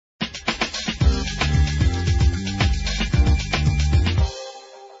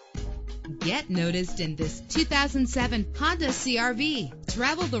get noticed in this 2007 Honda CR-V.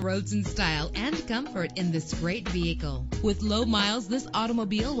 Travel the roads in style and comfort in this great vehicle. With low miles, this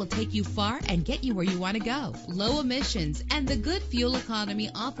automobile will take you far and get you where you want to go. Low emissions and the good fuel economy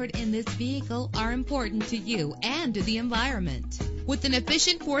offered in this vehicle are important to you and to the environment. With an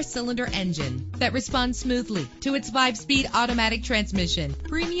efficient 4-cylinder engine that responds smoothly to its 5-speed automatic transmission,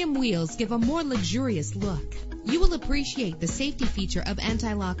 premium wheels give a more luxurious look. You will appreciate the safety feature of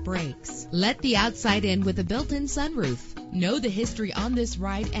anti-lock brakes. Let the outside in with a built-in sunroof. Know the history on this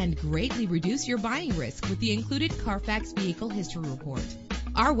ride and greatly reduce your buying risk with the included Carfax Vehicle History Report.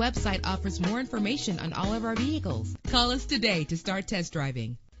 Our website offers more information on all of our vehicles. Call us today to start test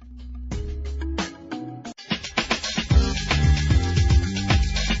driving.